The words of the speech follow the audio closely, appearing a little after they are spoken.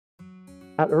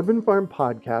At Urban Farm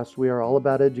Podcast, we are all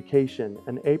about education,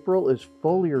 and April is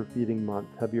foliar feeding month.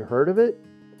 Have you heard of it?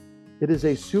 It is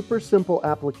a super simple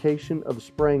application of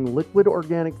spraying liquid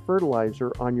organic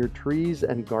fertilizer on your trees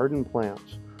and garden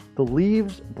plants. The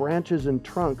leaves, branches, and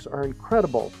trunks are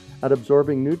incredible at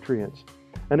absorbing nutrients.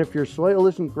 And if your soil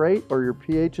isn't great or your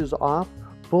pH is off,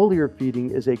 foliar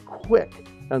feeding is a quick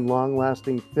and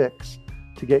long-lasting fix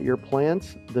to get your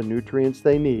plants the nutrients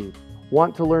they need.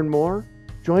 Want to learn more?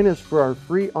 Join us for our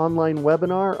free online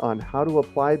webinar on how to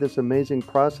apply this amazing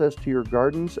process to your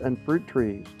gardens and fruit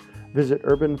trees. Visit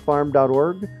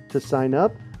urbanfarm.org to sign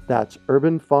up. That's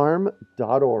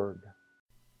urbanfarm.org.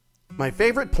 My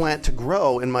favorite plant to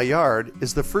grow in my yard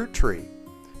is the fruit tree,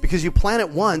 because you plant it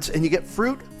once and you get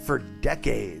fruit for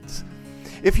decades.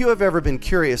 If you have ever been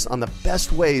curious on the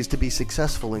best ways to be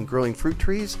successful in growing fruit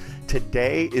trees,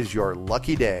 today is your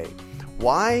lucky day.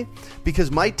 Why?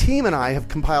 Because my team and I have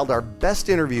compiled our best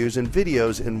interviews and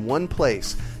videos in one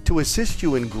place to assist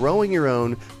you in growing your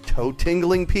own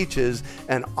toe-tingling peaches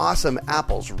and awesome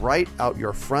apples right out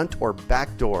your front or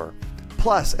back door.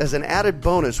 Plus, as an added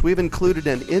bonus, we've included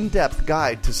an in-depth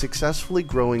guide to successfully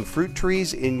growing fruit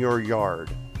trees in your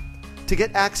yard. To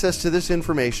get access to this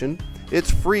information, it's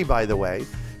free by the way,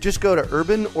 just go to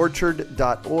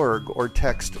urbanorchard.org or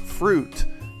text FRUIT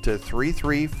to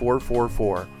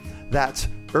 33444. That's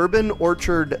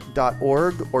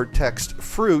urbanorchard.org or text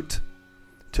FRUIT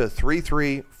to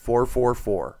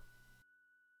 33444.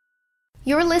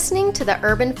 You're listening to the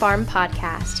Urban Farm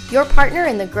Podcast, your partner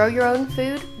in the Grow Your Own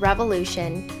Food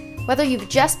revolution. Whether you've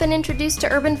just been introduced to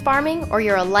urban farming or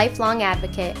you're a lifelong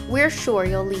advocate, we're sure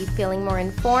you'll leave feeling more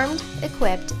informed,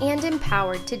 equipped, and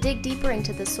empowered to dig deeper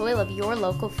into the soil of your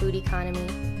local food economy.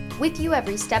 With you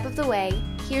every step of the way,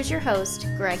 here's your host,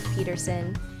 Greg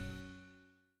Peterson.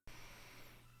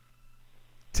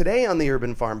 Today on the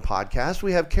Urban Farm Podcast,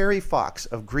 we have Keri Fox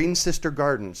of Green Sister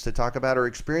Gardens to talk about her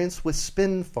experience with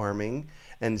spin farming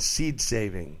and seed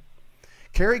saving.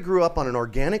 Keri grew up on an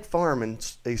organic farm in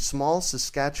a small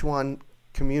Saskatchewan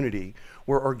community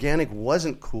where organic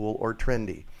wasn't cool or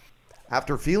trendy.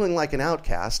 After feeling like an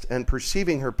outcast and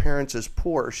perceiving her parents as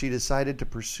poor, she decided to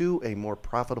pursue a more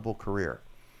profitable career.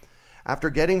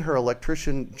 After getting her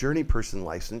electrician journeyperson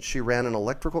license, she ran an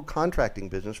electrical contracting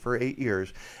business for 8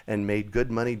 years and made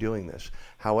good money doing this.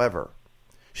 However,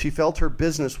 she felt her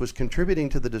business was contributing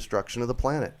to the destruction of the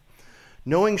planet.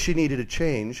 Knowing she needed a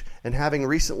change, and having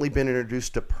recently been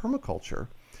introduced to permaculture,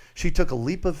 she took a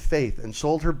leap of faith and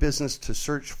sold her business to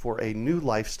search for a new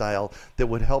lifestyle that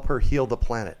would help her heal the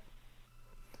planet.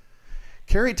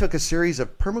 Keri took a series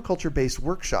of permaculture-based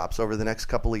workshops over the next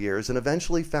couple of years and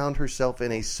eventually found herself in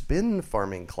a spin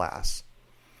farming class.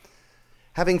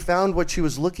 Having found what she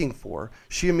was looking for,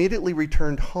 she immediately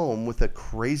returned home with a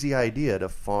crazy idea to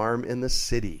farm in the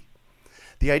city.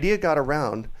 The idea got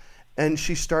around, and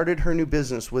she started her new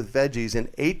business with veggies in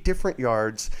 8 different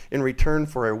yards in return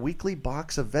for a weekly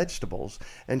box of vegetables,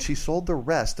 and she sold the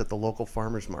rest at the local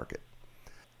farmers market.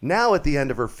 Now, at the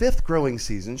end of her 5th growing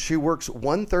season, she works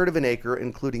 1/3 of an acre,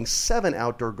 including 7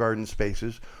 outdoor garden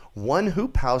spaces, 1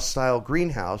 hoop house-style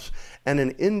greenhouse, and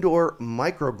an indoor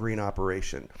microgreen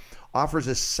operation. Offers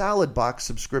a salad box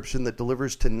subscription that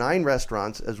delivers to 9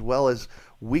 restaurants, as well as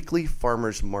weekly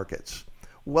farmers markets.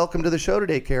 Welcome to the show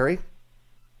today, Keri.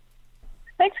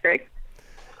 Thanks, Greg.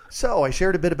 So, I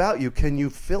shared a bit about you. Can you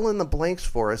fill in the blanks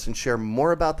for us and share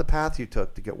more about the path you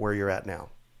took to get where you're at now?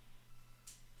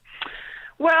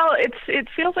 Well, it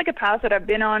feels like a path that I've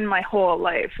been on my whole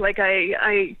life. Like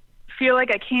I feel like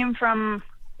I came from,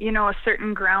 a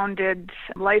certain grounded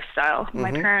lifestyle. Mm-hmm.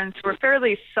 My parents were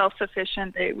fairly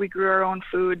self-sufficient. We grew our own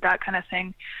food, that kind of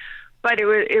thing. But it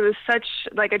was such,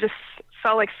 like, I just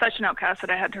felt like such an outcast that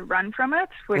I had to run from it,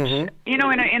 which, mm-hmm.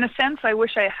 In a sense, I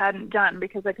wish I hadn't done,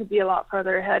 because I could be a lot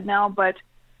farther ahead now. But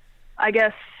I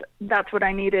guess that's what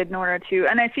I needed in order to,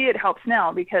 and I see it helps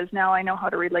now, because now I know how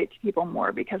to relate to people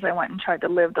more, because I went and tried to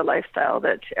live the lifestyle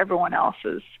that everyone else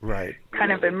is right.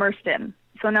 kind of immersed in.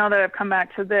 So now that I've come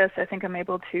back to this, I think I'm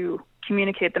able to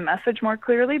communicate the message more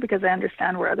clearly, because I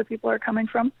understand where other people are coming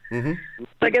from. Mm-hmm. So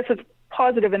I guess it's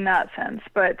positive in that sense,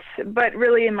 but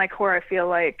really in my core, I feel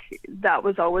like that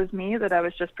was always me, that I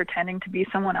was just pretending to be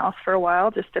someone else for a while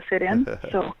just to fit in.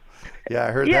 So yeah,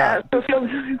 I heard that. Yeah, so it feels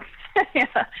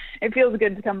it feels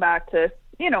good to come back to,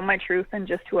 my truth and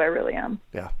just who I really am.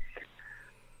 Yeah.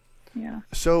 Yeah.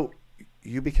 So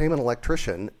you became an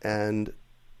electrician and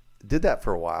did that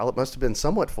for a while. It must have been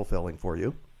somewhat fulfilling for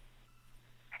you.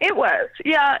 It was.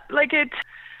 Yeah,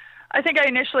 I think I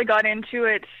initially got into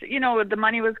it, the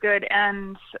money was good,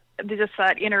 and just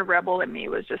that inner rebel in me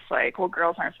was just like, well,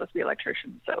 girls aren't supposed to be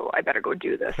electricians, so I better go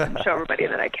do this and show everybody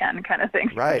that I can, kind of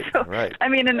thing. Right, so, right. I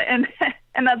mean, and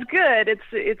that's good.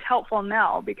 It's helpful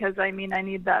now because, I mean, I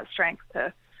need that strength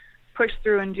to push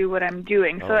through and do what I'm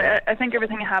doing. So I think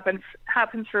everything happens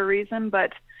for a reason,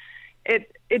 but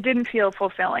it didn't feel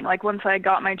fulfilling. Like once I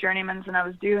got my journeyman's and I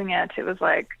was doing it, it was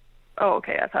like, oh,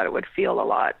 okay, I thought it would feel a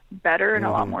lot better and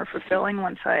a lot more fulfilling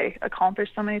once I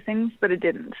accomplished so many things, but it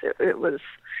didn't. It was,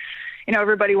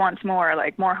 everybody wants more,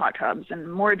 like more hot tubs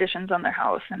and more additions on their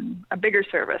house and a bigger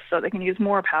service so they can use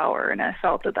more power. And I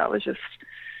felt that was just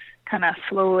kind of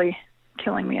slowly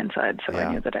killing me inside. So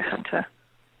I knew that I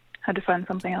had to find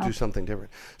something else. Do something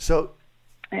different. So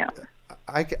yeah,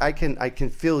 I can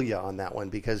feel you on that one,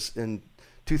 because in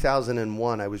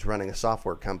 2001 I was running a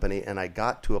software company, and I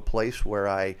got to a place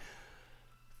where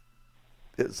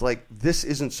it's like, this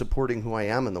isn't supporting who I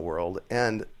am in the world,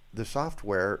 and the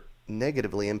software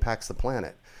negatively impacts the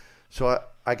planet. So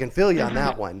I can feel you on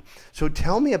that one. So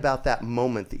tell me about that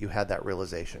moment that you had that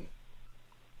realization.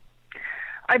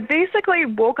 I basically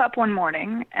woke up one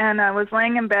morning and I was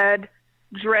laying in bed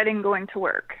dreading going to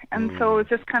work. And so it was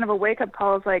just kind of a wake-up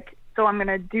call. I was like, so I'm going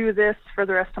to do this for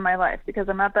the rest of my life, because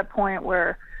I'm at that point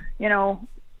where,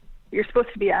 you're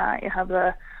supposed to be at. You have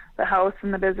the house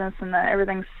and the business and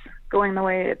everything's going the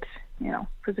way it,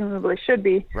 presumably should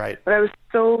be. Right. But I was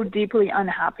so deeply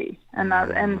unhappy.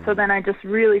 And so then I just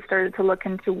really started to look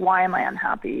into, why am I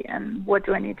unhappy and what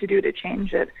do I need to do to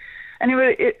change it? And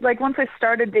it like once I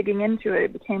started digging into it,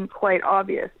 it became quite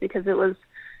obvious, because it was,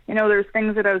 there's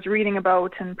things that I was reading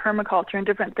about in permaculture and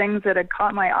different things that had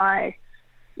caught my eye,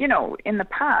 in the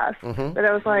past, that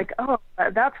I was like, oh,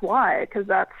 that's why, because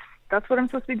that's what I'm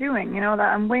supposed to be doing. That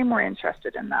I'm way more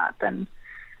interested in that than,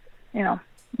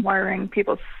 wiring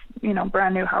people's,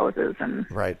 brand new houses and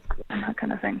that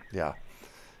kind of thing. Yeah.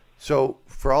 So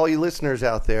for all you listeners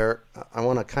out there, I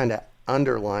want to kind of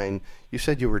underline, you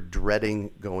said you were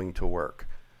dreading going to work.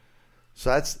 So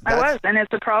that's I was, and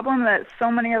it's a problem that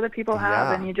so many other people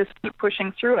have, and you just keep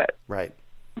pushing through it. Right.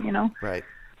 Right.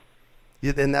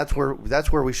 Yeah, and that's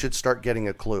where we should start getting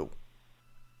a clue.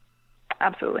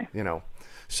 Absolutely.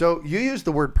 So you used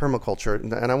the word permaculture,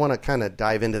 and I want to kind of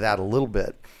dive into that a little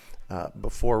bit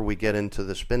before we get into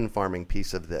the spin farming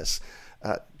piece of this.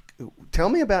 Tell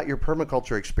me about your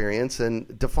permaculture experience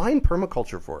and define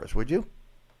permaculture for us, would you?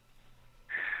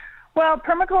 Well,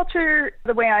 permaculture,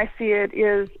 the way I see it,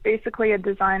 is basically a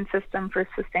design system for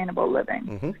sustainable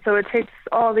living. So it takes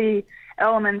all the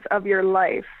elements of your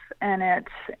life, and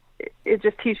it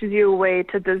just teaches you a way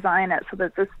to design it so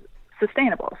that it's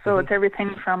sustainable. So it's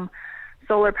everything from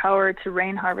solar power to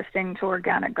rain harvesting to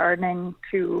organic gardening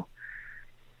to,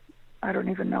 I don't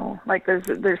even know, like it's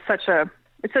such a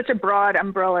broad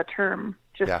umbrella term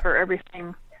just for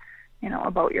everything,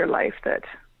 about your life that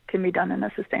can be done in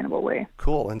a sustainable way.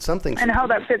 Cool. And how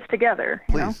that fits together.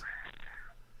 Please.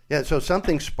 Yeah. So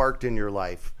something sparked in your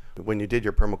life when you did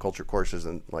your permaculture courses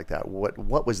and like that.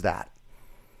 What was that?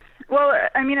 Well,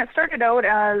 I mean, it started out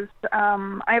as,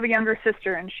 I have a younger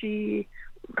sister, and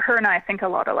her and I think a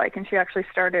lot alike, and she actually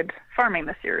started farming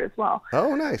this year as well.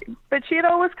 Oh, nice. But she had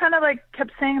always kind of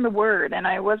kept saying the word, and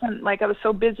I was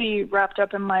so busy wrapped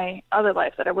up in my other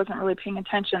life that I wasn't really paying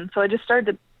attention. So I just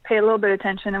started to pay a little bit of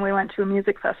attention, and we went to a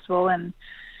music festival, and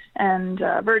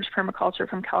Verge Permaculture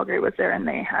from Calgary was there, and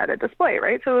they had a display,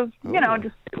 right? So it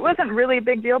was, it wasn't really a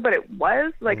big deal, but it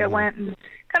was. I went and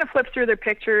kind of flipped through their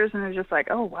pictures, and it was just like,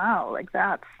 oh, wow,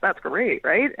 that's great,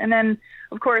 right? And then,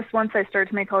 of course, once I started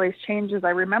to make all these changes, I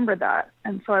remembered that.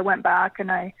 And so I went back,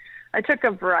 and I took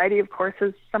a variety of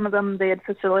courses. Some of them they had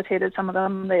facilitated, some of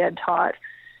them they had taught.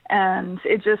 And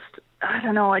it just, I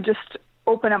don't know, I just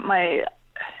opened up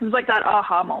it was like that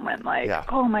aha moment,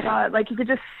 oh my God, you could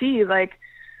just see,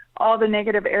 all the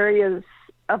negative areas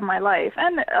of my life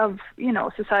and of,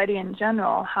 society in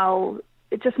general, how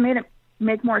it just made it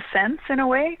make more sense in a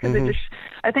way. Because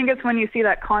I think it's when you see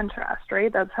that contrast,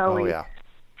 right? That's how we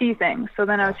see things. So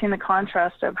then I was seeing the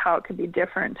contrast of how it could be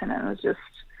different, and it was just,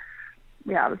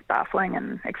 it was baffling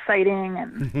and exciting,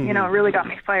 and, it really got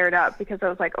me fired up, because I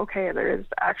was like, okay, there is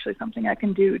actually something I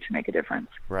can do to make a difference.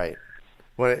 Right.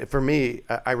 Well, for me,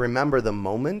 I remember the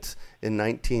moment in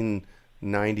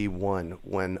 1991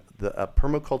 when a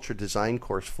permaculture design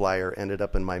course flyer ended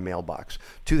up in my mailbox.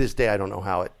 To this day, I don't know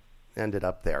how it ended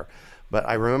up there. But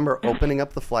I remember opening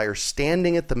up the flyer,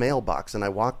 standing at the mailbox, and I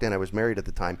walked in. I was married at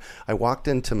the time. I walked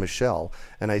into Michelle,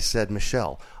 and I said,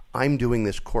 Michelle, I'm doing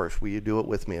this course. Will you do it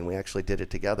with me? And we actually did it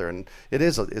together. And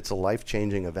it's a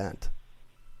life-changing event.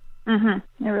 It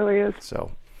really is.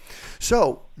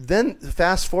 So then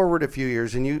fast forward a few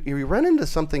years and you run into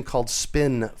something called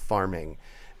spin farming.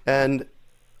 And,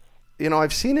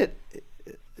 I've seen it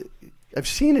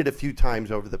a few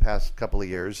times over the past couple of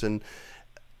years, and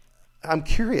I'm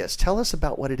curious. Tell us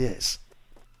about what it is.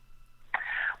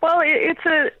 Well,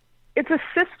 it's a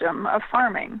system of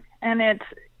farming, and it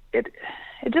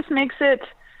just makes it,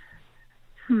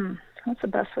 what's the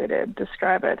best way to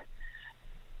describe it?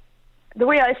 The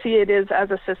way I see it is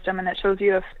as a system, and it shows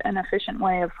you an efficient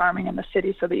way of farming in the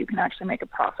city so that you can actually make a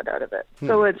profit out of it.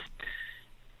 So it's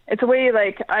a way,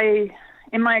 like,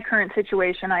 in my current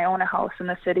situation, I own a house in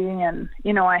the city, and,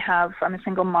 I'm a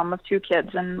single mom of 2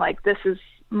 kids, and, like, this is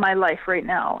my life right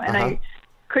now. And I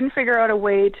couldn't figure out a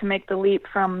way to make the leap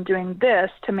from doing this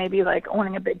to maybe, like,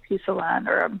 owning a big piece of land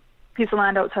or a piece of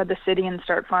land outside the city and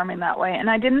start farming that way. And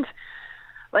I didn't,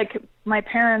 like, my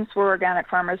parents were organic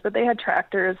farmers, but they had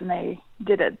tractors and they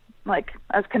did it like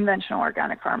as conventional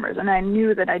organic farmers. And I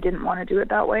knew that I didn't want to do it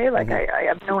that way. Like I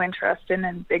have no interest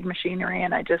in big machinery,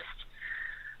 and I just,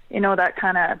 that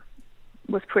kind of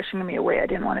was pushing me away. I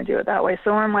didn't want to do it that way.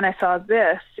 So when I saw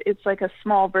this, it's like a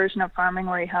small version of farming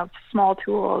where you have small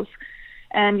tools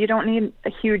and you don't need a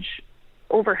huge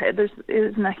overhead. There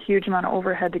isn't a huge amount of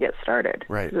overhead to get started.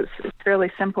 Right. It's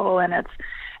fairly simple, and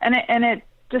it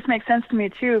just makes sense to me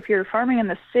too. If you're farming in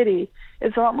the city,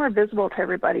 it's a lot more visible to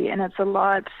everybody, and it's a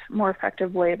lot more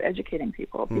effective way of educating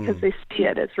people because they see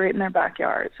it. It's right in their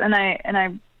backyards, and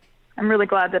I'm really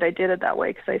glad that I did it that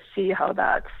way because I see how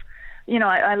that's.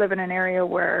 I live in an area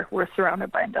where we're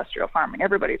surrounded by industrial farming.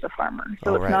 Everybody's a farmer,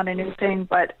 so it's not a new thing,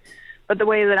 but the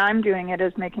way that I'm doing it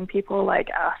is making people like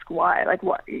ask why, like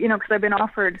what, because I've been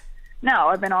offered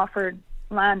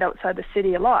land outside the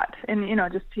city a lot, and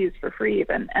just to use for free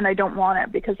even, and I don't want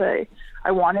it because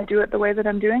I want to do it the way that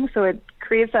I'm doing. So it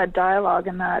creates that dialogue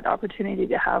and that opportunity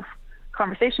to have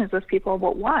conversations with people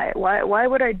about why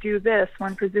would I do this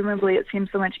when presumably it seems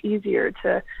so much easier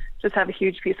to just have a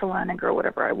huge piece of land and grow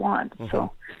whatever I want.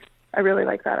 So I really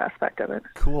like that aspect of it.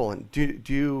 Cool. And do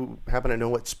you happen to know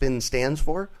what SPIN stands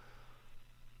for?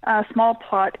 Small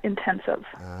plot intensive.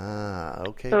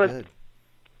 Okay, so good.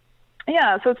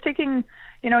 So it's taking,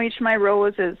 each of my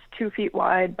rows is 2 feet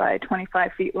wide by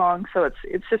 25 feet long. So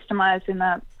it's systemized in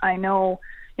that I know,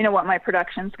 what my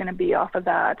production is going to be off of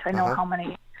that. I know how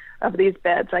many of these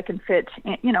beds I can fit,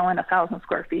 in 1,000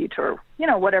 square feet or,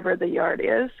 whatever the yard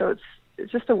is. So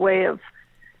it's just a way of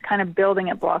kind of building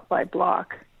it block by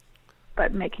block,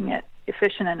 but making it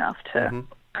efficient enough to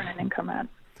earn an income at.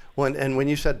 Well, and when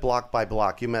you said block by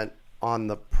block, you meant on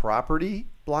the property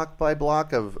block by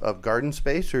block of garden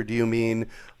space, or do you mean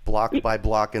block by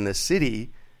block in the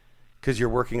city because you're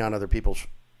working on other people's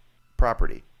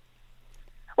property?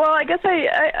 Well, I guess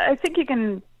I think you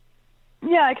can,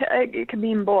 it can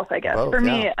mean both, I guess. Both, for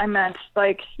me, I meant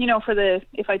like,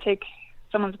 if I take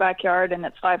someone's backyard and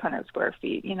it's 500 square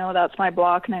feet, that's my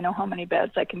block and I know how many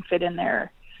beds I can fit in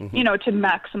there, to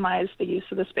maximize the use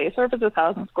of the space, or if it's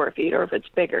 1,000 square feet or if it's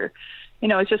bigger,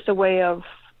 it's just a way of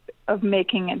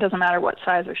making it, doesn't matter what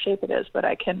size or shape it is, but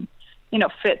I can,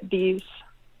 fit these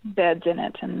beds in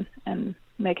it and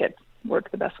make it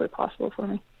work the best way possible for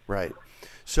me. Right.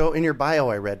 So in your bio,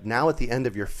 I read, now at the end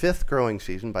of your 5th growing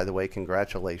season, by the way,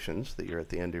 congratulations that you're at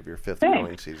the end of your 5th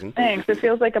growing season. Thanks. It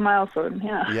feels like a milestone.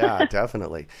 Yeah. Yeah,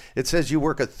 definitely. It says you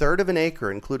work 1/3 of an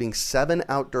acre, including 7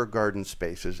 outdoor garden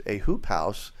spaces, a hoop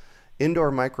house,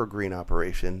 indoor microgreen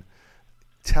operation.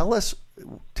 Tell us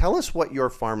what your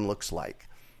farm looks like.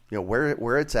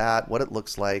 Where it's at, what it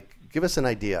looks like. Give us an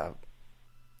idea.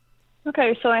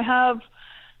 Okay, so I have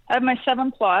my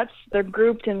 7 plots. They're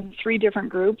grouped in 3 different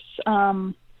groups.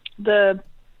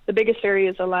 The biggest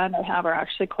areas of land I have are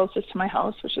actually closest to my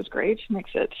house, which is great.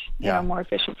 Makes it more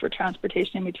efficient for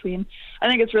transportation in between. I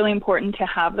think it's really important to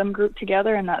have them grouped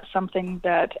together, and that's something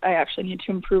that I actually need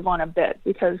to improve on a bit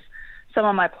because some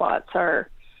of my plots are,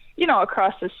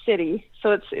 across the city.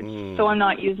 So it's so I'm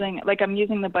not using, I'm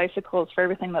using the bicycles for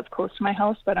everything that's close to my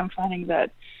house, but I'm finding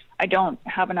that I don't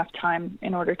have enough time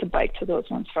in order to bike to those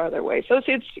ones farther away. So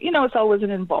it's always an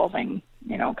involving,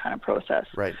 kind of process.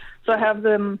 Right. So I have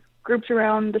them grouped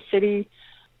around the city.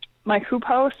 My hoop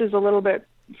house is a little bit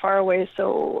far away.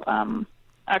 So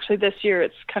actually this year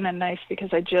it's kind of nice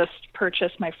because I just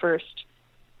purchased my first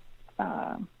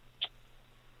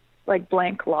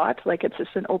blank lot. It's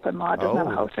just an open lot, doesn't have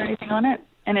a house or anything on it.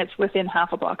 And it's within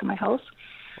half a block of my house.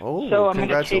 Oh, so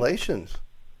congratulations.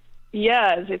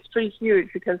 Yeah, it's pretty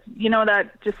huge because,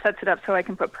 that just sets it up so I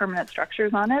can put permanent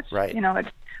structures on it. Right.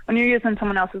 When you're using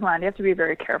someone else's land, you have to be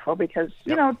very careful because,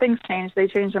 things change. They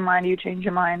change their mind, you change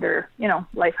your mind, or,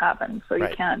 life happens. So you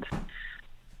can't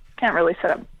can't really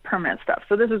set up permanent stuff.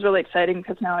 So this is really exciting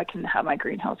because now I can have my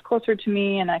greenhouse closer to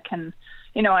me, and I can,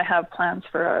 I have plans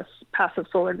for a passive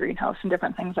solar greenhouse and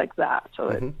different things like that. So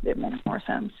it makes more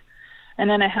sense. And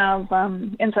then I have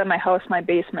inside my house, my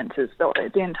basement is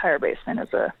the entire basement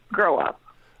is a grow up.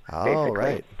 Oh, basically.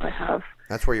 right. I have.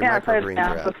 That's where your microgreens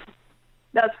are at.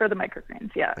 That's for the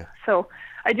microgreens, yeah. So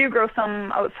I do grow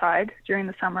some outside during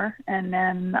the summer, and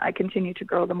then I continue to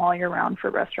grow them all year round for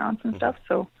restaurants and stuff.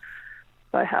 So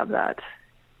I have that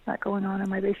going on in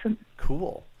my basement.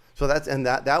 Cool. So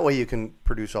that way you can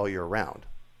produce all year round.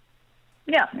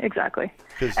 Yeah, exactly.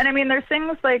 And I mean, there's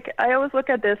things like, I always look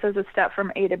at this as a step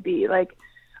from A to B. Like,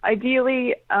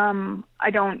 ideally, I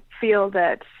don't feel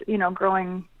that,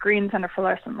 growing greens under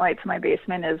fluorescent lights in my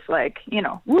basement is like,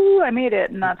 woo, I made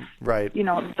it. And that's, right.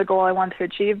 The goal I want to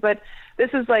achieve. But this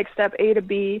is like step A to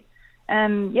B.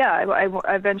 And yeah,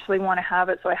 I eventually want to have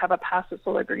it so I have a passive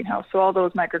solar greenhouse. So all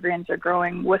those microgreens are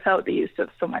growing without the use of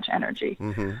so much energy.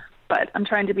 Mm-hmm. But I'm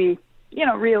trying to be,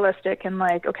 realistic and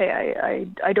like, okay,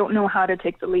 I don't know how to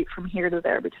take the leap from here to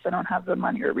there because I don't have the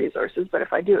money or resources. But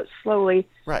if I do it slowly,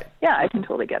 right, yeah, I can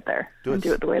totally get there do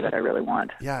it the way that I really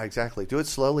want. Yeah, exactly. Do it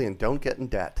slowly and don't get in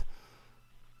debt.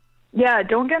 Yeah,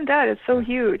 don't get in debt. It's so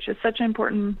huge. It's such an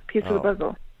important piece of the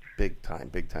puzzle. Big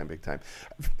time.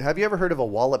 Have you ever heard of a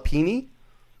wallapini?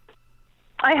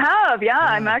 I have, yeah.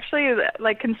 I'm actually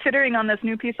like considering on this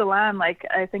new piece of land, like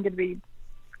I think it'd be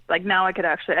like now I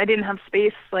didn't have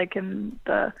space like in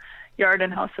the yard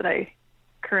and house that I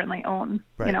currently own,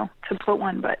 right, to put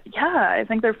one. But yeah, I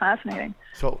think they're fascinating.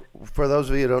 So for those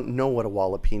of you who don't know what a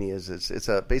wallapini is, it's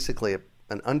basically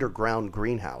an underground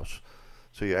greenhouse.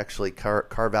 So you actually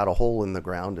carve out a hole in the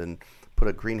ground and put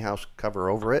a greenhouse cover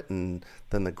over it, and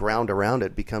then the ground around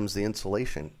it becomes the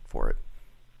insulation for it.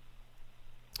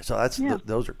 So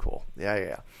those are cool.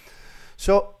 Yeah.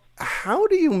 So how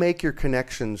do you make your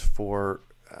connections for,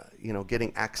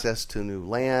 getting access to new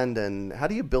land, and how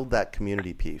do you build that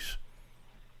community piece?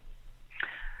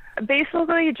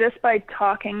 Basically, just by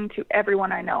talking to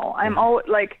everyone I know. I am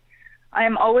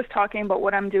always talking about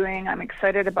what I'm doing. I'm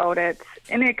excited about it,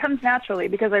 and it comes naturally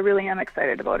because I really am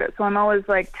excited about it. So I'm always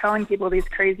like telling people these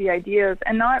crazy ideas,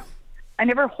 and I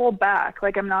never hold back.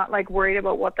 Like I'm not like worried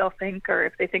about what they'll think or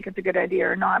if they think it's a good idea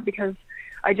or not, because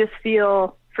I just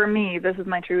feel, for me, this is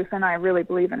my truth and I really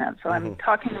believe in it. So I'm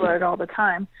talking about it all the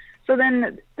time. So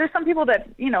then there's some people that,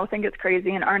 think it's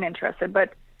crazy and aren't interested,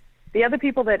 but the other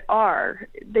people that are,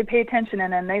 they pay attention,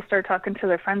 and then they start talking to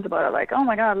their friends about it, like, oh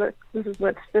my God, look, this is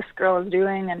what this girl is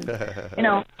doing. And,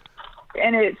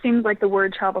 and it seems like the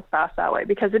word travels fast that way,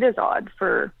 because it is odd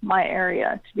for my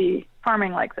area to be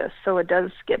farming like this. So it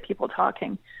does get people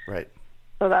talking. Right.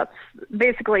 So that's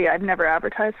basically, I've never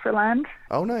advertised for land.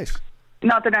 Oh, nice.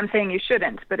 Not that I'm saying you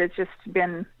shouldn't, but it's just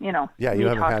been, yeah, you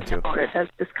haven't had to. About it has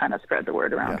just kind of spread the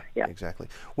word around. Yeah, exactly.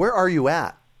 Where are you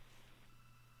at?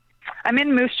 I'm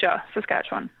in Moose Jaw,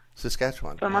 Saskatchewan. So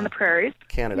I'm on the prairies.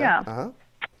 Canada. Yeah. Uh-huh.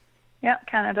 Yeah,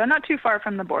 Canada. Not too far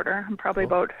from the border. I'm probably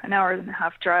about an hour and a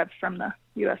half drive from the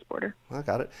U.S. border. I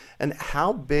got it. And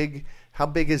how big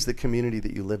is the community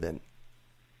that you live in?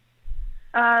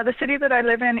 The city that I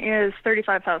live in is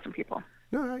 35,000 people.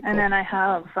 All right, cool. And then I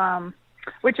have, I'm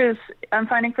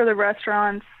finding for the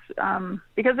restaurants,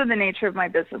 because of the nature of my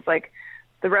business, like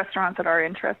the restaurants that are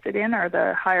interested in are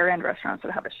the higher end restaurants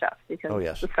that have a chef,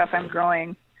 because the stuff I'm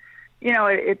growing,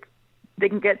 they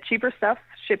can get cheaper stuff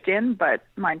shipped in, but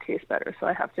mine tastes better. So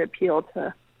I have to appeal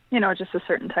to, just a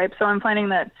certain type. So I'm finding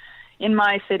that in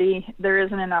my city, there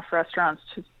isn't enough restaurants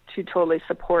to totally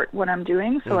support what I'm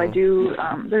doing. So I do,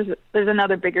 there's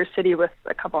another bigger city with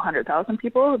a couple 100,000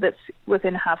 people that's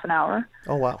within half an hour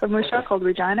of Moose Jaw called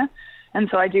Regina. And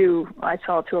so I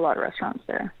sell to a lot of restaurants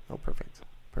there. Oh, perfect.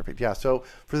 Yeah. So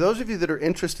for those of you that are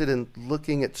interested in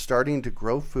looking at starting to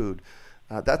grow food,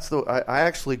 I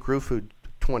actually grew food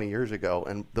 20 years ago,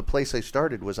 and the place I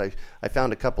started was I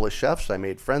found a couple of chefs. I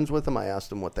made friends with them. I asked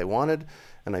them what they wanted,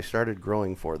 and I started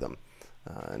growing for them.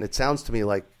 And it sounds to me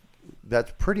like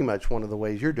that's pretty much one of the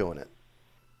ways you're doing it.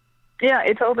 Yeah,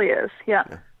 it totally is. Yeah.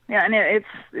 And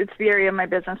it's the area of my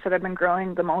business that I've been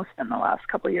growing the most in the last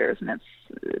couple of years, and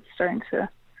it's starting to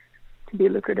be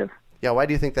lucrative. Yeah. Why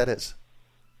do you think that is?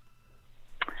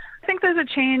 I think there's a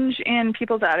change in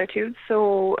people's attitudes.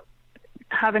 So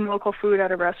having local food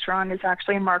at a restaurant is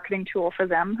actually a marketing tool for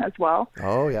them as well.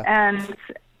 Oh, yeah.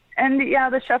 And yeah,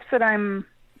 the chefs that I'm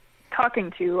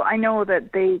talking to, I know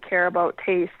that they care about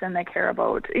taste, and they care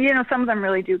about, some of them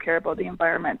really do care about the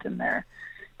environment, and they're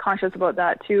conscious about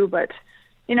that too. But,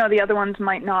 the other ones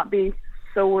might not be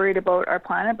so worried about our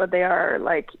planet, but they are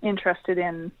like interested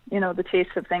in, the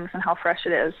taste of things and how fresh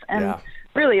it is. And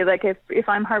really, like if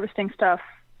I'm harvesting stuff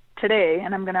today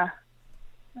and I'm going to,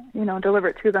 deliver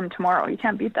it to them tomorrow. You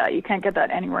can't beat that. You can't get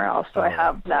that anywhere else. So I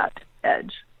have that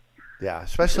edge. Yeah,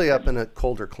 especially up in a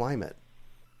colder climate.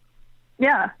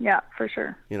 Yeah, for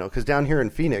sure. Because down here in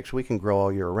Phoenix, we can grow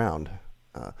all year round.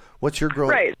 What's your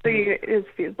growing? Right, so it is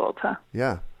feasible to.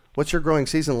 Yeah. What's your growing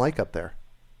season like up there?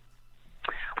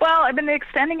 Well, I've been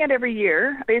extending it every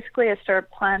year. Basically, I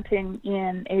start planting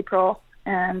in April,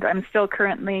 and I'm still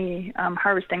currently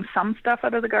harvesting some stuff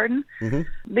out of the garden.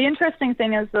 Mm-hmm. The interesting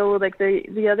thing is, though, like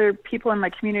the other people in my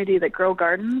community that grow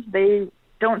gardens, they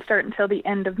don't start until the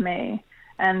end of May,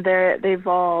 and they've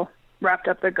all wrapped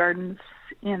up their gardens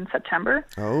in September.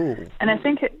 Oh. And I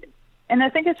think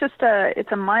it's just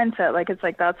it's a mindset. Like, it's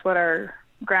like that's what our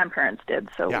grandparents did.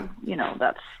 So,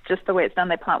 that's just the way it's done.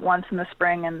 They plant once in the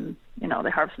spring and, they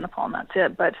harvest in the fall and that's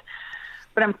it. But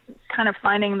I'm kind of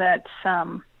finding that,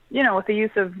 with the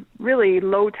use of really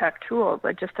low-tech tools,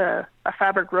 like just a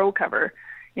fabric row cover,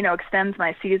 extends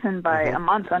my season by a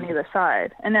month on either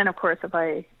side. And then, of course, if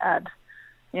I add,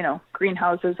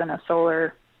 greenhouses and a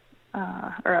solar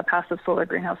or a passive solar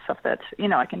greenhouse stuff that,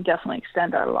 I can definitely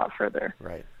extend that a lot further.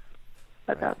 Right.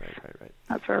 But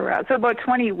that's where we're at. So about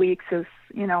 20 weeks is,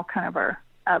 kind of our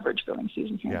average growing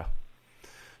season here. Yeah.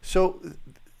 So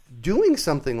doing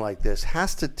something like this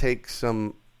has to take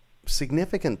some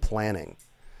significant planning.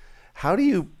 How do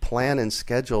you plan and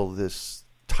schedule this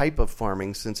type of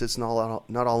farming, since it's not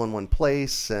all in one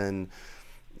place, and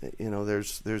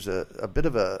there's a bit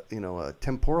of a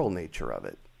temporal nature of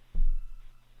it?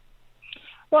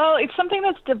 Well, it's something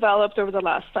that's developed over the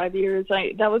last 5 years.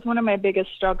 That was one of my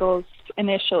biggest struggles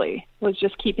initially, was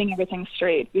just keeping everything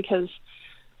straight, because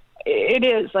it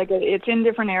is like it's in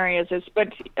different areas.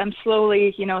 But I'm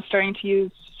slowly, starting to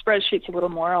use spreadsheets a little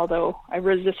more, although I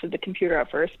resisted the computer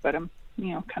at first, but I'm,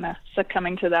 kind of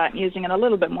succumbing to that and using it a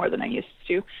little bit more than I used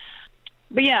to.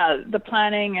 But yeah, the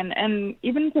planning and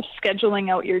even just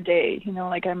scheduling out your day,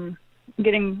 like I'm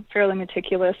getting fairly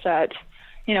meticulous at,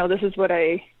 this is what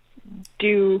I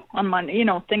do on Monday.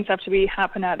 Things have to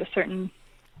happen at a certain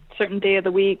day of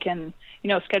the week, and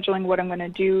scheduling what I'm going to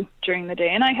do during the day.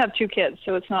 And I have 2 kids,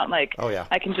 so it's not like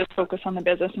I can just focus on the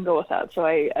business and go with that. So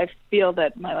I feel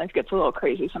that my life gets a little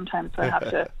crazy sometimes, so I have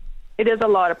to. It is a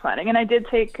lot of planning. And I did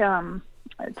take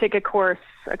a course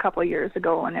a couple of years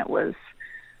ago, and it was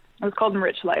called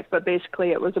Enrich Life, but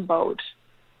basically it was about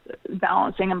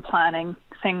balancing and planning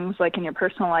things like in your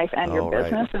personal life and your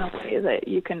business in a way that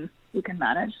you can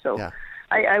manage. So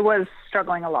I was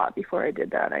struggling a lot before I did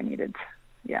that. I needed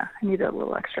a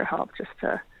little extra help just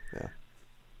to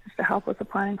help with the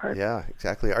planning part. Yeah,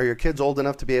 exactly. Are your kids old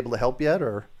enough to be able to help yet,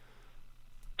 or?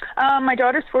 My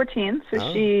daughter's 14,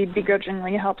 so she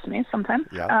begrudgingly helps me sometimes.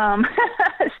 Yeah.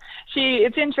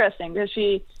 It's interesting because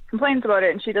she complains about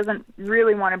it and she doesn't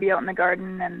really want to be out in the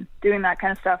garden and doing that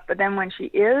kind of stuff. But then when she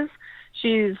is,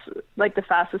 she's like the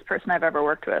fastest person I've ever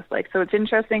worked with. So it's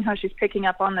interesting how she's picking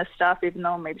up on this stuff, even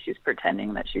though maybe she's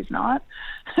pretending that she's not.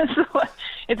 So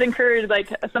it's encouraged. Like,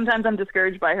 sometimes I'm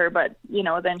discouraged by her, but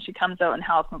then she comes out and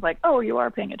helps and is like, oh, you are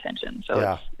paying attention.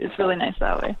 So it's really nice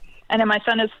that way. And then my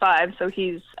son is 5, so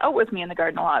he's out with me in the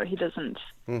garden a lot. He doesn't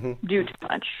do too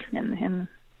much in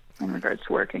regards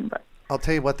to working, but. I'll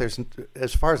tell you what,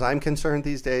 as far as I'm concerned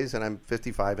these days, and I'm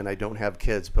 55 and I don't have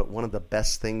kids, but one of the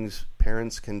best things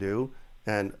parents can do,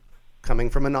 and coming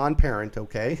from a non-parent,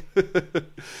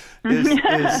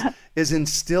 is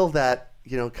instill that,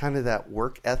 kind of that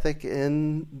work ethic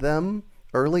in them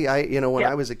early. When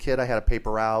I was a kid, I had a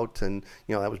paper route, and,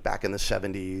 that was back in the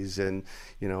 70s, and,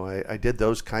 I did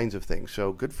those kinds of things.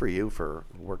 So good for you for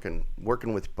working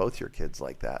with both your kids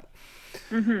like that.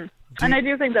 Mm-hmm. And I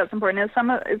do think that's important.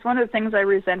 It's one of the things I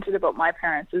resented about my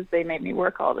parents is they made me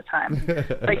work all the time.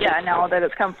 But now that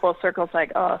it's come full circle, it's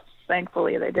like, oh,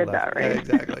 thankfully they did that, right?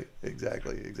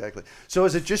 Exactly. So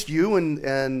is it just you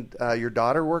and your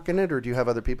daughter working it, or do you have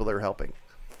other people that are helping?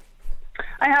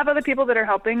 I have other people that are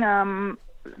helping.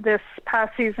 This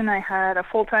past season, I had a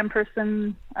full-time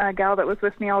person, a gal that was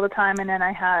with me all the time, and then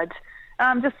I had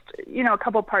just a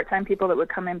couple part-time people that would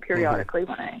come in periodically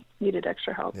when I needed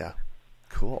extra help. Yeah,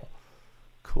 cool.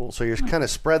 So you're kind of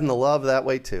spreading the love that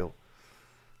way too.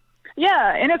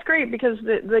 Yeah, and it's great because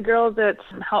the girl that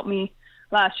helped me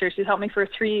last year, she's helped me for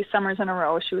 3 summers in a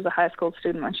row. She was a high school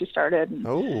student when she started.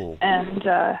 Oh. And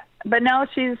but now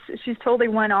she's totally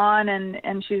went on,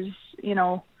 and she's,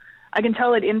 I can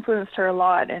tell it influenced her a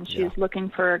lot, and she's looking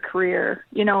for a career,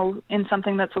 in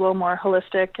something that's a little more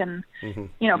holistic and,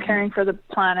 caring for the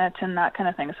planet and that kind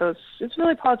of thing. So it's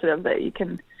really positive that you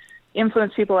can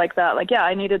influence people like that. Like,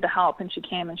 I needed the help, and she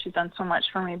came and she's done so much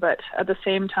for me, but at the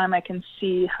same time, I can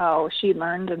see how she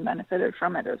learned and benefited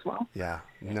from it as well. Yeah.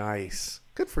 Nice.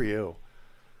 Good for you.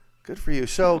 Good for you.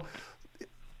 So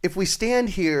if we stand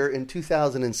here in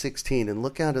 2016 and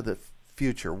look out to the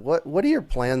future, what are your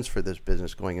plans for this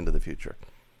business going into the future?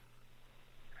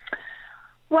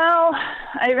 Well,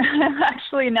 I'm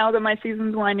actually, now that my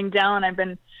season's winding down, I've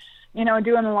been,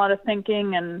 doing a lot of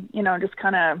thinking and, just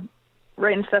kind of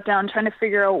writing stuff down, trying to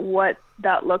figure out what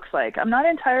that looks like. I'm not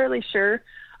entirely sure.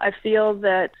 I feel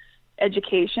that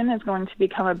education is going to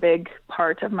become a big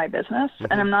part of my business,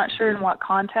 and I'm not sure in what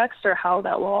context or how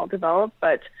that will all develop.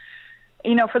 But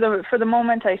for the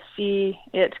moment, I see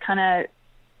it kind of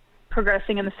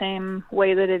progressing in the same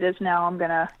way that it is now. I'm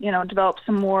gonna develop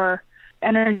some more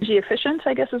energy efficient,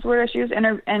 I guess is the word I should use,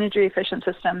 energy efficient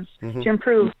systems to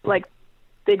improve like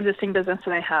the existing business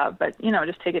that I have, but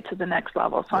just take it to the next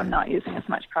level. So I'm not using as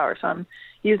much power. So I'm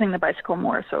using the bicycle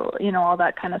more. So all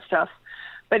that kind of stuff.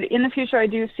 But in the future, I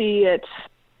do see it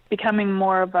becoming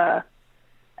more of a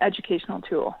educational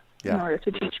tool in order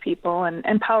to teach people and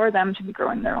empower them to be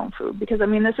growing their own food. Because,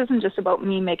 this isn't just about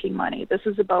me making money. This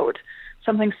is about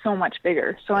something so much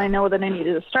bigger. So I know that I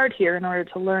needed to start here in order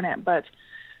to learn it. But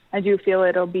I do feel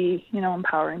it'll be,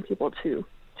 empowering people to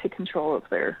take control of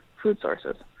their food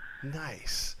sources.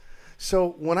 Nice.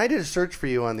 So when I did a search for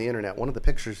you on the internet, one of the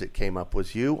pictures that came up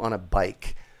was you on a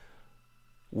bike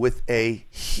with a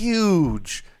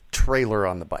huge trailer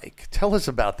on the bike. Tell us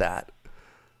about that.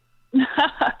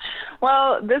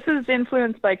 Well, this is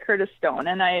influenced by Curtis Stone,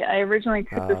 and I originally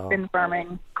took the spin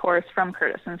farming course from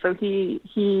Curtis, and so he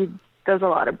does a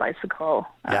lot of bicycle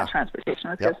transportation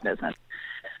with his business.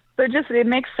 So it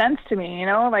makes sense to me,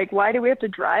 like, why do we have to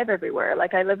drive everywhere?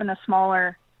 Like, I live in a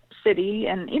smaller city,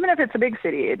 and even if it's a big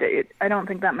city, I don't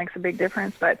think that makes a big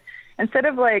difference. But instead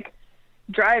of like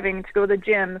driving to go to the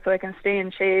gym so I can stay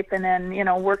in shape and then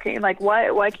working, like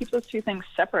why keep those two things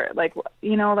separate? Like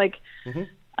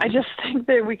I just think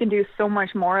that we can do so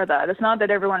much more of that. It's not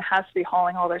that everyone has to be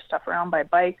hauling all their stuff around by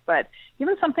bike, but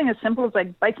even something as simple as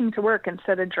like biking to work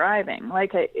instead of driving,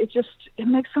 like it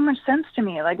makes so much sense to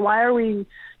me. Like, why are we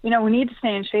we need to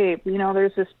stay in shape.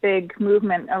 There's this big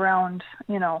movement around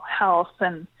health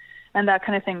and that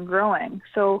kind of thing growing.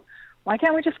 So why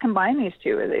can't we just combine these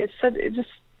two?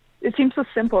 It seems so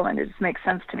simple, and it just makes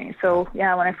sense to me. So when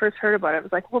I first heard about it, I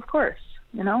was like, well, of course,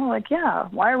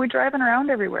 why are we driving around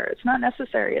everywhere? It's not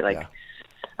necessary. Like,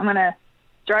 I'm going to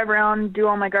drive around, do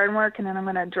all my garden work, and then I'm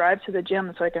going to drive to the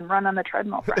gym so I can run on the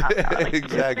treadmill for half an hour. Like,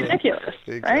 exactly. It's ridiculous,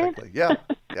 exactly. Right?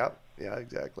 Yeah,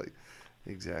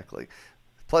 exactly.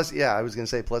 Plus, I was going to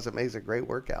say, it makes a great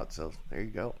workout. So there you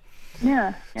go.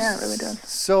 Yeah, it really does.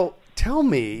 So tell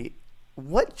me,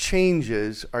 what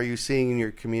changes are you seeing in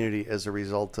your community as a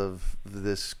result of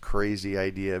this crazy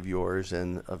idea of yours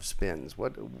and of spins?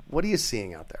 What are you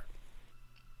seeing out there?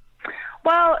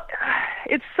 Well,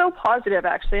 it's so positive,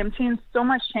 actually. I'm seeing so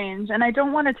much change, and I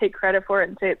don't want to take credit for it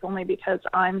and say it's only because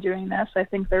I'm doing this. I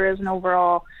think there is an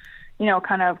overall,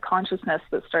 kind of consciousness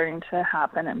that's starting to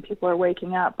happen, and people are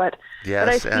waking up. But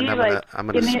I see, and I'm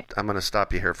going to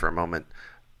stop you here for a moment.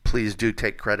 Please do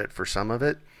take credit for some of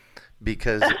it,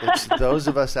 because it's those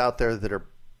of us out there that are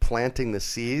planting the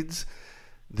seeds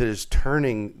that is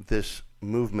turning this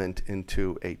movement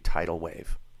into a tidal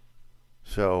wave.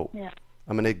 So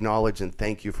I'm going to acknowledge and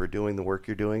thank you for doing the work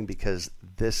you're doing, because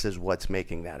this is what's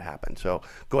making that happen. So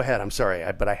go ahead. I'm sorry,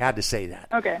 but I had to say that.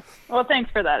 Okay. Well,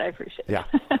 thanks for that. I appreciate it.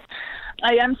 Yeah.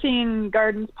 I am seeing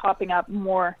gardens popping up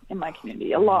more in my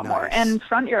community, a lot more, and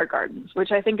front yard gardens,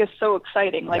 which I think is so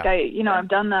exciting. Like I've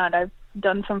done that. I've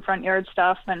done some front yard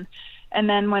stuff, and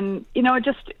then when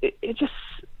it just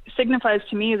signifies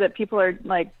to me that people are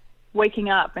like waking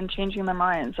up and changing their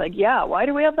minds. Like, why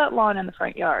do we have that lawn in the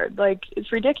front yard? Like,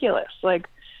 it's ridiculous. Like,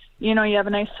 you have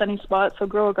a nice sunny spot, so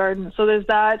grow a garden. So there's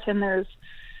that, and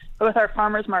with our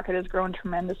farmers market has grown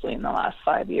tremendously in the last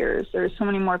 5 years. There's so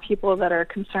many more people that are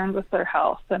concerned with their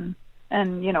health and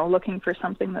looking for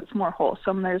something that's more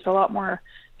wholesome. There's a lot more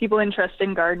people interested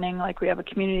in gardening. Like, we have a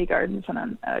community gardens,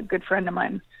 and a good friend of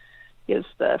mine is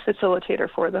the facilitator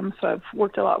for them. So I've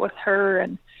worked a lot with her,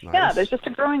 and there's just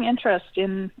a growing interest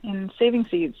in saving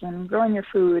seeds and growing your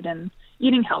food and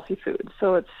eating healthy food.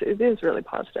 So it is really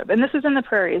positive. And this is in the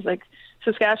prairies. Like,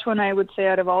 Saskatchewan, I would say,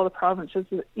 out of all the provinces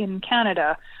in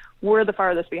Canada, we're the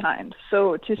farthest behind.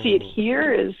 So to see it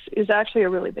here is actually a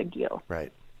really big deal.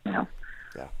 Right.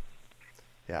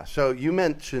 Yeah. So you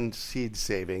mentioned seed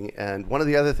saving, and one of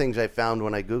the other things I found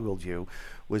when I Googled you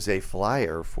was a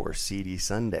flyer for Seedy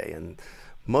Sunday. And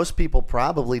most people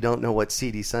probably don't know what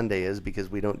Seedy Sunday is, because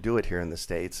we don't do it here in the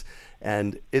States.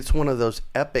 And it's one of those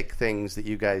epic things that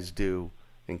you guys do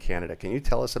in Canada. Can you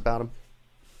tell us about them?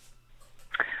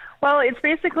 Well, it's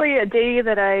basically a day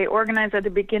that I organize at the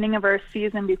beginning of our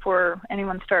season before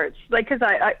anyone starts. Like, because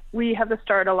we have to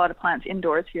start a lot of plants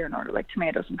indoors here in order, like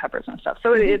tomatoes and peppers and stuff.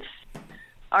 So it's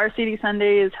our Seedy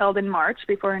Sunday is held in March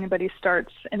before anybody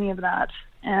starts any of that.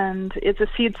 And it's a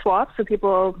seed swap, so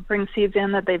people bring seeds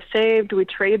in that they've saved. We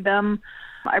trade them.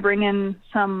 I bring in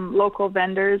some local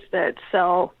vendors that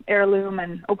sell heirloom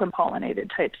and open pollinated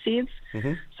type seeds.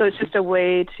 So it's just a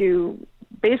way to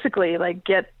basically like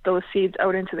get those seeds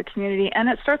out into the community, and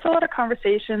it starts a lot of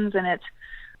conversations, and it's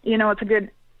a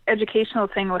good educational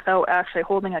thing without actually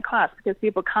holding a class, because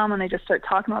people come and they just start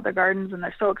talking about their gardens and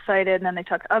they're so excited, and then they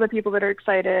talk to other people that are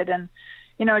excited, and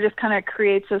it just kind of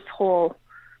creates this whole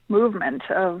movement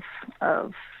of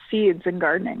seeds and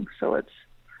gardening. So it's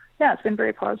been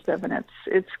very positive, and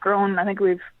it's grown. I think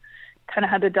we've kind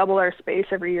of had to double our space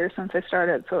every year since I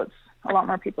started, so it's a lot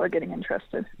more people are getting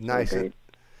interested. Nice.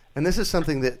 And this is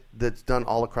something that's done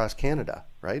all across Canada,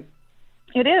 right?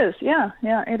 It is, yeah,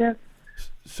 it is.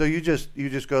 So you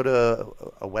just go to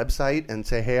a website and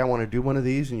say, hey, I want to do one of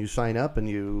these, and you sign up and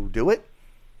you do it?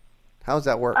 How does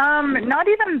that work? Not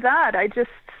even that. I just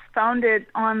found it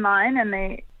online, and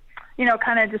they,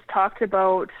 kind of just talked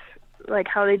about like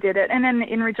how they did it. And then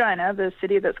in Regina, the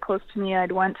city that's close to me,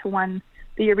 I'd went to one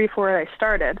the year before I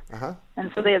started.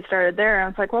 And so they had started there, and I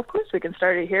was like, well, of course we can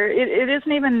start it here. It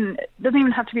doesn't even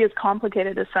have to be as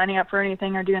complicated as signing up for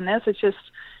anything or doing this. It's just,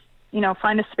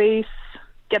 find a space,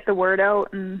 get the word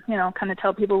out, and, kind of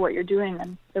tell people what you're doing,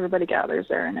 and everybody gathers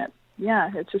there. And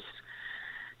it's just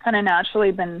kind of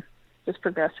naturally been just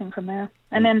progressing from there.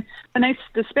 And then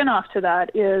the spin-off to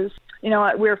that is, we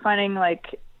were finding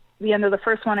like the end of the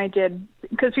first one I did,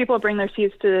 because people bring their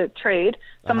seeds to trade.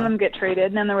 Some of them get traded,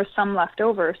 and then there was some left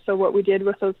over. So what we did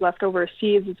with those leftover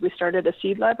seeds is we started a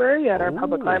seed library at our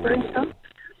public library and stuff.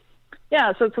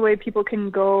 Yeah, so it's a way people can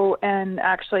go and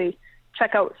actually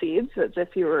check out seeds as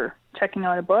if you were checking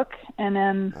out a book. And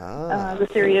then the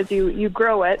theory is you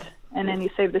grow it, and then you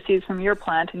save the seeds from your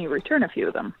plant, and you return a few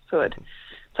of them. So it's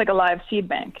like a live seed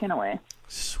bank in a way.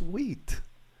 Sweet.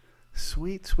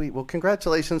 Well,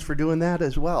 congratulations for doing that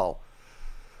as well.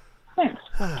 Thanks.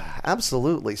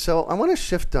 Absolutely. So I want to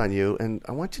shift on you, and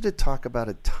I want you to talk about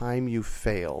a time you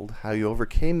failed, how you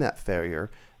overcame that failure,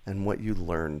 and what you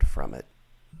learned from it.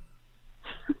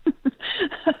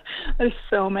 There's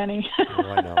so many. Oh,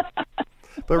 I know.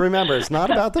 But remember, it's not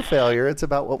about the failure. It's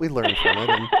about what we learned from it.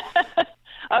 And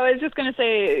I was just going to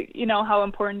say, how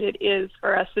important it is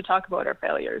for us to talk about our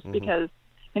failures, because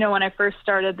when I first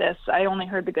started this, I only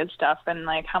heard the good stuff and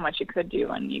like how much you could do,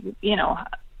 and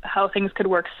how things could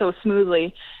work so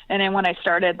smoothly. And then when I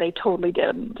started, they totally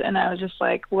didn't. And I was just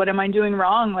like, what am I doing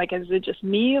wrong? Like, is it just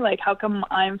me? Like, how come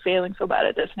I'm failing so bad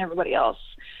at this and everybody else,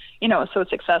 so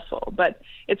successful? But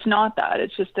it's not that.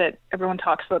 It's just that everyone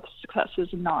talks about the successes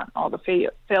and not all the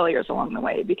failures along the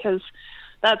way, because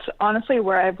that's honestly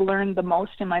where I've learned the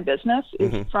most in my business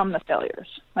is from the failures,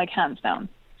 like hands down.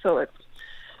 So it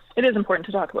is important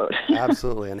to talk about.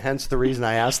 Absolutely, and hence the reason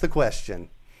I asked the question.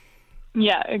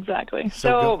 Yeah, exactly.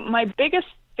 So my biggest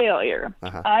failure,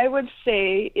 I would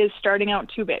say, is starting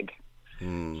out too big.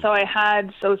 So I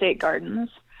had those 8 gardens,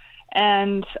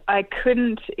 and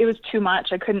it was too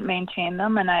much. I couldn't maintain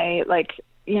them, and they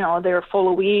were full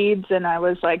of weeds, and I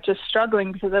was like just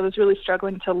struggling, because I was really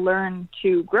struggling to learn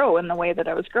to grow in the way that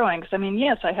I was growing. Because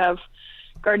yes, I have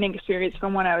gardening experience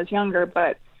from when I was younger,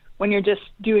 but when you're just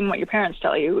doing what your parents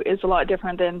tell you is a lot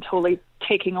different than totally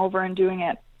taking over and doing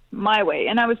it my way.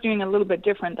 And I was doing a little bit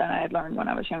different than I had learned when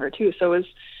I was younger too. So it was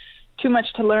too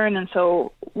much to learn. And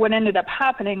so what ended up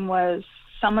happening was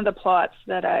some of the plots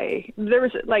that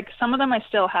some of them I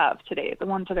still have today, the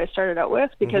ones that I started out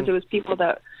with, because it was people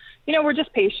that, were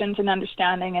just patient and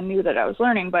understanding and knew that I was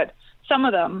learning. But some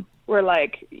of them were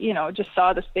like, just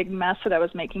saw this big mess that I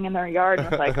was making in their yard and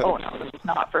was like, oh no, this is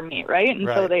not for me, right? And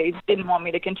so they didn't want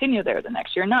me to continue there the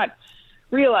next year, not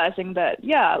realizing that,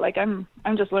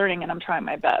 I'm just learning and I'm trying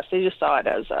my best. They just saw it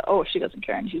as, she doesn't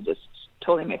care and she's just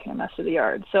totally making a mess of the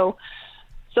yard. So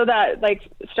that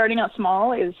starting out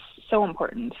small is so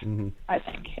important, I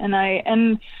think. And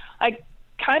I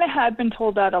kind of had been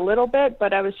told that a little bit,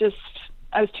 but I was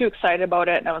too excited about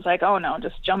it, and I was like, oh no,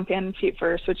 just jump in feet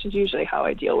first, which is usually how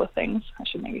I deal with things. I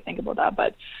should maybe think about that,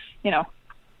 but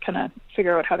kind of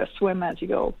figure out how to swim as you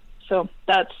go. So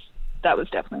that was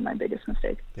definitely my biggest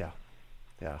mistake. Yeah.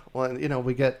 Well,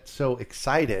 we get so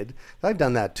excited. I've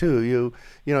done that too.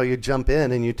 You jump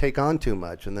in and you take on too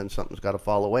much, and then something's got to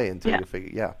fall away until you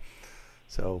figure.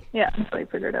 So until you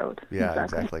figure it out. Yeah,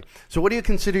 exactly. So what do you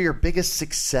consider your biggest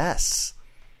success?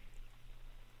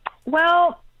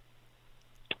 Well,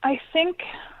 I think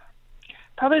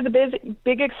probably the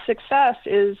biggest success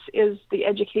is the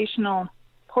educational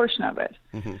portion of it.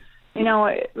 Mm-hmm. You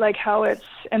know, like how it's,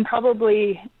 and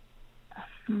probably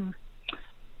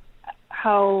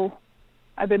how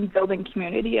I've been building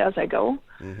community as I go.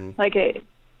 Mm-hmm. Like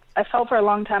I felt for a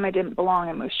long time I didn't belong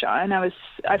in Moose Jaw, and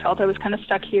I felt I was kind of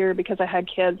stuck here because I had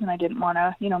kids and I didn't want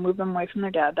to, you know, move them away from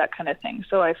their dad, that kind of thing.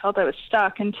 So I felt I was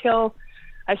stuck until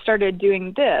I started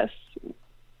doing this,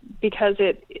 because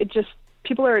it just,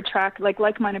 people are attracted,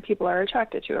 like-minded people are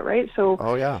attracted to it, right? So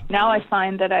Oh, yeah. now I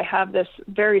find that I have this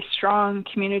very strong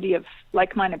community of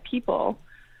like-minded people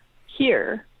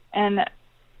here, and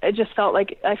it just felt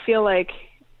like, I feel like,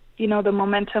 you know, the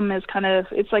momentum is kind of,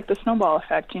 it's like the snowball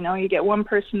effect, you know, you get one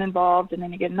person involved and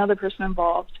then you get another person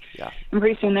involved, Yeah. and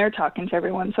pretty soon they're talking to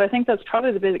everyone. So I think that's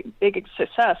probably the big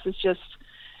success, is just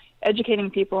educating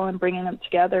people and bringing them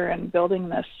together and building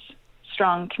this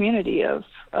strong community of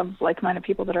like-minded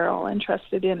people that are all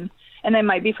interested in, and they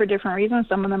might be for different reasons.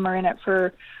 Some of them are in it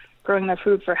for growing their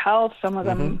food for health. Some of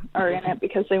them are in it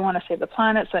because they want to save the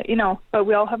planet. So, you know, but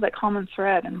we all have that common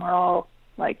thread, and we're all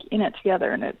like in it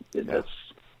together. And that's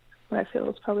what I feel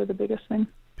is probably the biggest thing.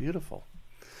 Beautiful.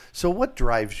 So what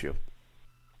drives you?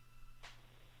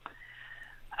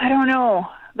 I don't know.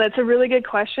 That's a really good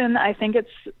question. I think it's,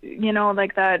 you know,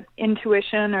 like that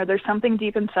intuition, or there's something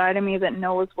deep inside of me that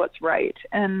knows what's right.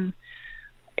 And,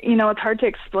 you know, it's hard to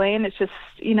explain. It's just,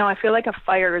 you know, I feel like a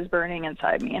fire is burning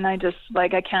inside me, and I just,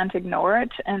 like, I can't ignore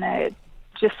it. And it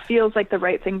just feels like the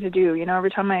right thing to do. You know,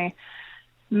 every time I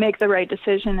make the right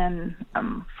decision and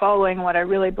I'm following what I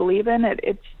really believe in,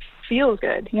 it feels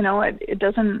good. You know, it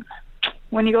doesn't,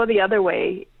 when you go the other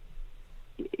way,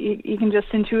 you can just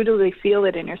intuitively feel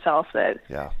it in yourself that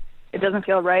it doesn't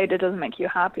feel right, it doesn't make you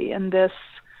happy. And this,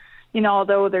 you know,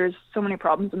 although there's so many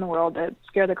problems in the world that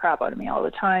scare the crap out of me all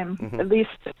the time, at least,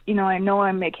 you know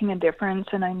I'm making a difference,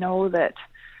 and I know that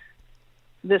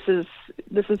this is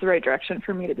the right direction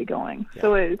for me to be going.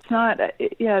 So it's not,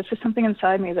 it's just something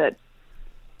inside me that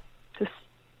just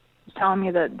is telling me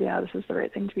that, this is the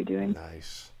right thing to be doing.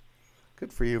 Nice.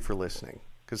 Good for you for listening,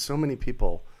 because so many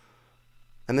people,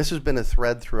 and this has been a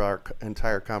thread through our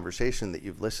entire conversation, that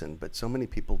you've listened, but so many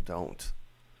people don't.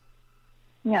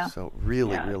 Yeah. So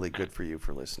really good for you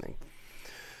for listening.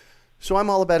 So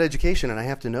I'm all about education, and I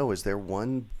have to know, is there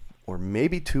one or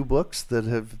maybe two books that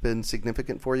have been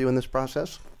significant for you in this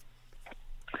process?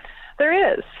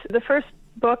 There is. The first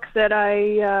book that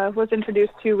I was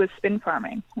introduced to was Spin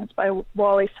Farming. It's by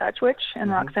Wally Satchwich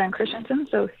and Roxanne Christensen.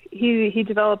 So he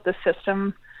developed the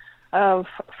system of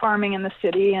farming in the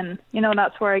city, and, you know,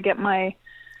 that's where I get my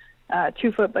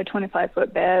 2-foot by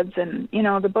 25-foot beds. And, you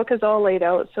know, the book is all laid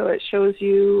out, so it shows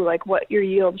you, like, what your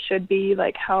yield should be,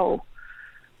 like how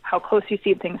close you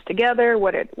seed things together,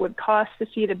 what it would cost to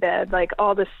seed a bed, like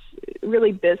all this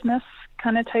really business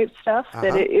kind of type stuff.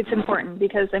 That it's important,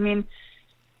 because, I mean,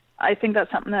 I think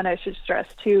that's something that I should stress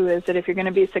too, is that if you're going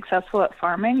to be successful at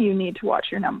farming, you need to watch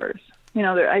your numbers. You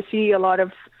know, I see a lot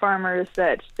of farmers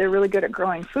that they're really good at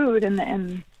growing food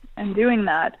and doing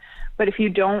that, but if you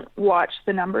don't watch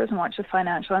the numbers and watch the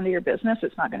financial end of your business,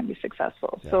 it's not going to be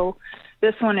successful. So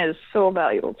this one is so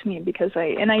valuable to me, because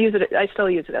I still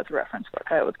use it as a reference book.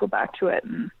 I always go back to it,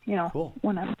 and, you know,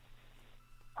 when I'm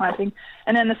planting.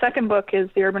 And then the second book is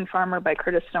The Urban Farmer by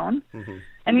Curtis Stone.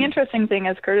 And the interesting thing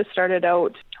is, Curtis started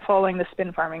out following the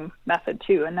spin farming method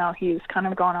too, and now he's kind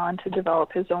of gone on to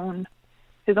develop his own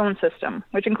system,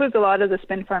 which includes a lot of the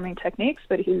spin farming techniques,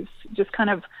 but he's just kind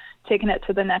of taken it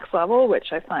to the next level,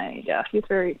 which I find, he's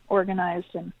very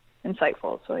organized and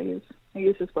insightful. So I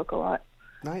use his book a lot.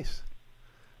 Nice.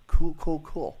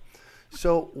 Cool.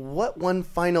 So what one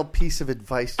final piece of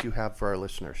advice do you have for our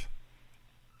listeners?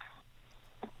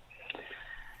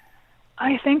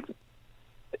 I think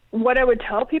what I would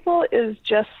tell people is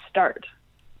just start.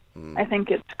 I think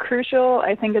it's crucial.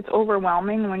 I think it's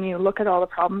overwhelming when you look at all the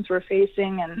problems we're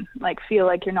facing and, like, feel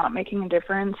like you're not making a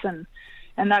difference and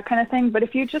that kind of thing. But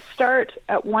if you just start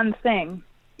at one thing,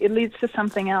 it leads to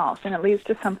something else, and it leads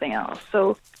to something else.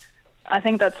 So I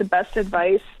think that's the best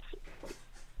advice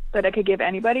that I could give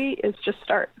anybody, is just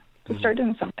start. Just start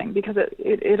doing something, because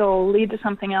it'll lead to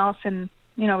something else. And,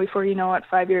 you know, before you know it,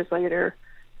 5 years later,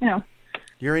 you know,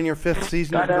 you're in your 5th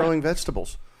season of growing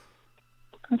vegetables.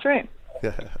 That's right.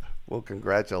 Well,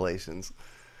 congratulations.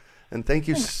 And thank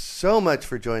you so much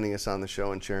for joining us on the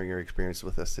show and sharing your experience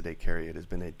with us today, Keri. It has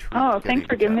been a treat. Oh, thanks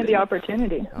for giving me the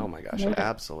opportunity. Oh, my gosh,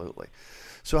 absolutely.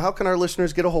 So how can our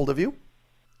listeners get a hold of you?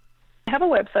 I have a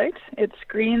website. It's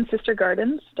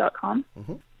greensistergardens.com.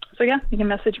 So, you can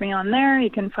message me on there.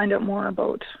 You can find out more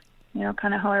about, you know,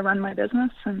 kind of how I run my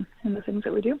business and the things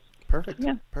that we do. Perfect.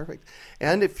 Yeah. Perfect.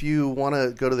 And if you want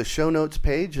to go to the show notes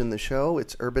page in the show,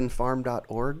 it's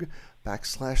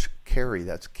urbanfarm.org/Keri.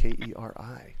 That's Keri.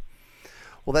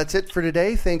 Well, that's it for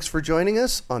today. Thanks for joining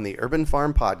us on the Urban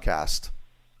Farm Podcast.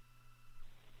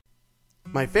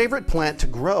 My favorite plant to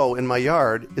grow in my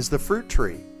yard is the fruit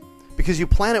tree, because you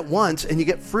plant it once and you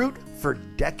get fruit for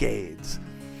decades.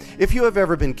 If you have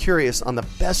ever been curious on the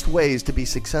best ways to be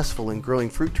successful in growing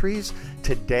fruit trees,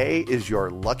 today is your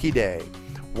lucky day.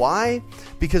 Why?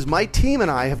 Because my team and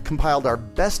I have compiled our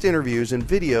best interviews and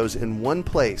videos in one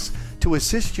place to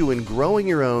assist you in growing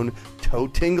your own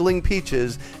toe-tingling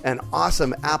peaches and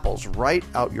awesome apples right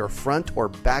out your front or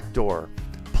back door.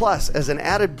 Plus, as an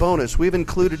added bonus, we've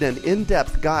included an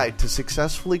in-depth guide to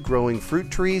successfully growing fruit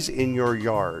trees in your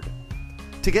yard.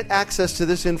 To get access to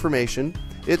this information,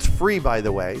 it's free, by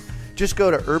the way. Just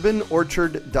go to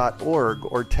urbanorchard.org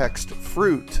or text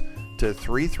FRUIT to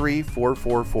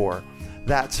 33444.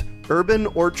 That's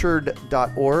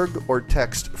urbanorchard.org or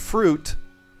text FRUIT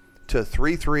to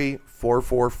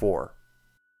 33444.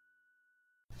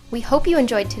 We hope you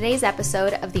enjoyed today's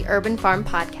episode of the Urban Farm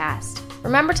Podcast.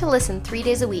 Remember to listen 3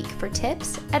 days a week for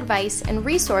tips, advice, and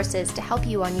resources to help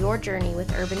you on your journey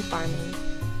with urban farming.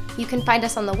 You can find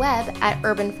us on the web at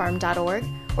urbanfarm.org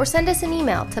or send us an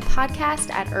email to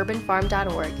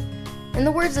podcast@urbanfarm.org. In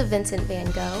the words of Vincent van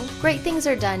Gogh, great things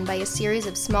are done by a series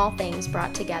of small things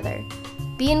brought together.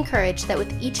 Be encouraged that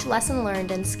with each lesson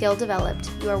learned and skill developed,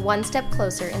 you are one step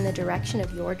closer in the direction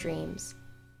of your dreams.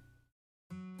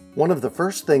 One of the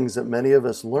first things that many of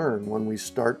us learn when we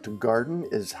start to garden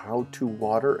is how to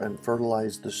water and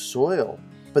fertilize the soil.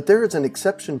 But there is an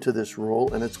exception to this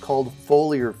rule, and it's called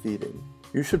foliar feeding.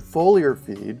 You should foliar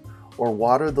feed or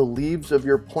water the leaves of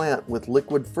your plant with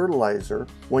liquid fertilizer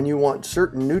when you want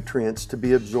certain nutrients to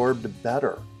be absorbed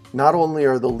better. Not only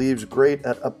are the leaves great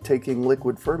at uptaking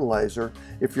liquid fertilizer,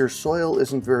 if your soil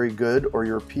isn't very good or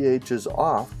your pH is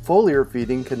off, foliar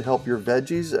feeding can help your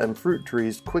veggies and fruit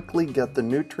trees quickly get the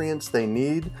nutrients they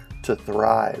need to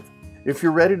thrive. If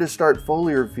you're ready to start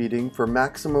foliar feeding for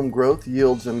maximum growth,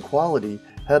 yields, and quality,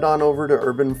 head on over to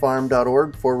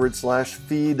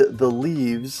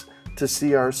urbanfarm.org/feed-the-leaves to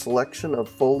see our selection of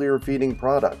foliar feeding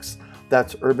products.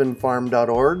 That's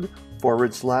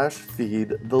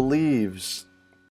urbanfarm.org/feed-the-leaves.